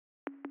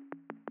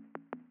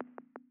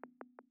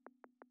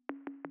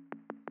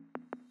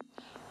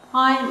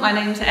Hi, my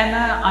name's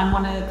Emma. I'm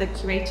one of the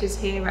curators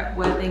here at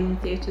Worthing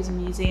Theatres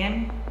and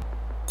Museum.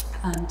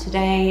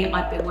 Today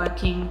I've been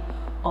working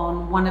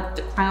on one of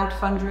the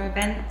crowdfunder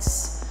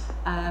events,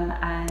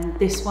 and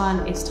this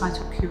one is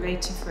titled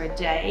Curator for a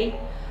Day.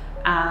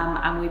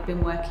 And we've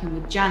been working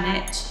with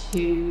Janet,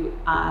 who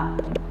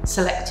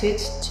selected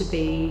to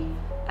be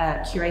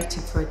a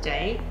curator for a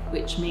day,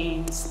 which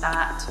means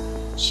that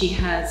she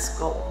has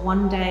got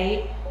one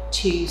day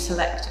to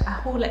select a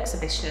whole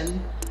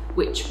exhibition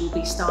which will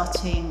be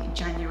starting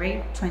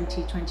January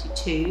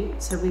 2022.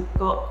 So we've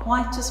got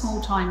quite a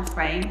small time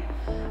frame.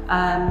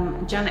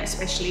 Janet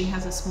especially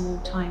has a small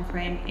time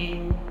frame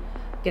in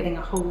getting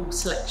a whole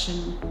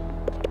selection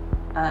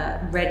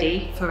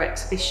ready for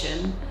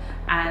exhibition,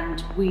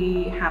 and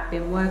we have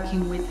been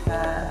working with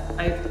her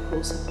over the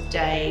course of the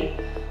day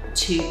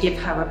to give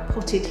her a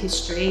potted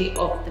history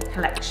of the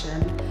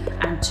collection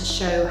and to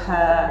show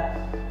her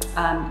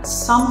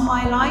some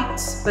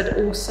highlights, but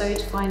also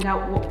to find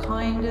out what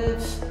kind of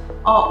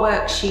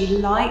artwork she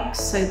likes,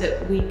 so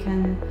that we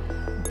can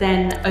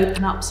then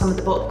open up some of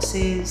the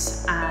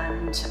boxes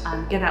and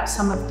get out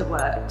some of the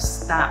works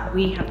that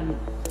we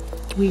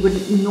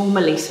wouldn't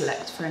normally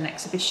select for an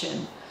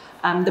exhibition.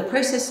 The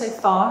process so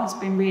far has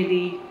been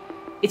really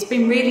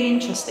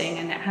interesting,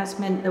 and it has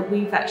meant that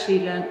we've actually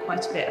learned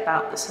quite a bit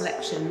about the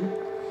selection.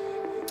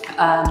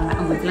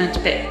 And we've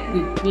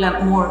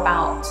learnt more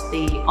about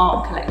the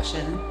art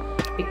collection,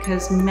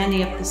 because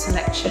many of the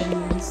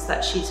selections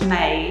that she's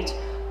made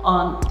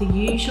aren't the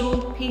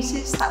usual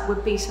pieces that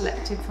would be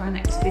selected for an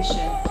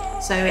exhibition.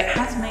 So it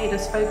has made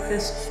us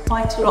focus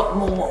quite a lot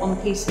more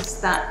on pieces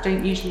that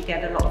don't usually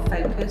get a lot of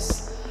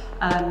focus.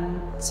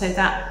 So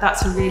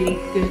that's a really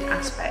good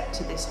aspect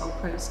to this whole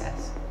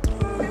process.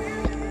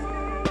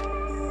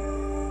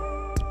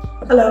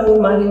 Hello,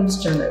 my name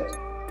is Janet.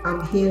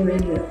 I'm here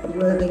in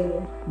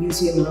Worthing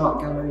Museum and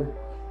Art Gallery,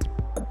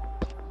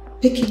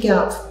 picking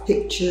out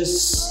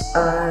pictures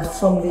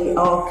from the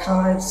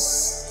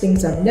archives,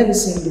 things I've never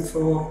seen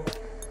before,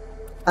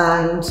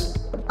 and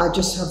I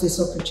just have this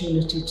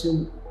opportunity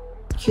to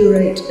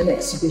curate an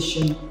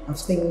exhibition of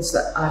things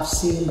that I've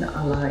seen that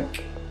I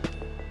like,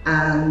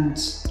 and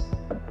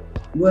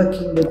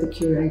working with the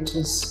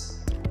curators.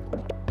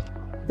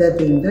 They've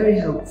been very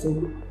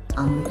helpful.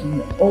 I'm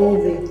looking at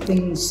all the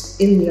things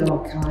in the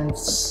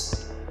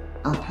archives.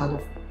 I've had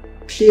a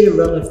sheer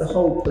run of the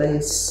whole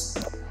place,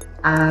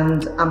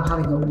 and I'm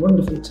having a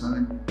wonderful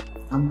time.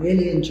 I'm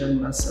really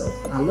enjoying myself.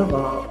 I love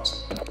art,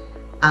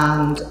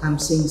 and I'm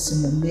seeing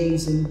some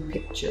amazing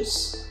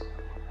pictures.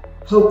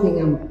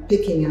 Hoping I'm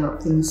picking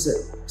out things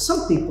that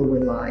some people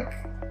will like,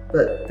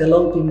 but they'll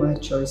all be my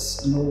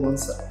choice and all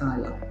ones that I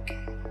like.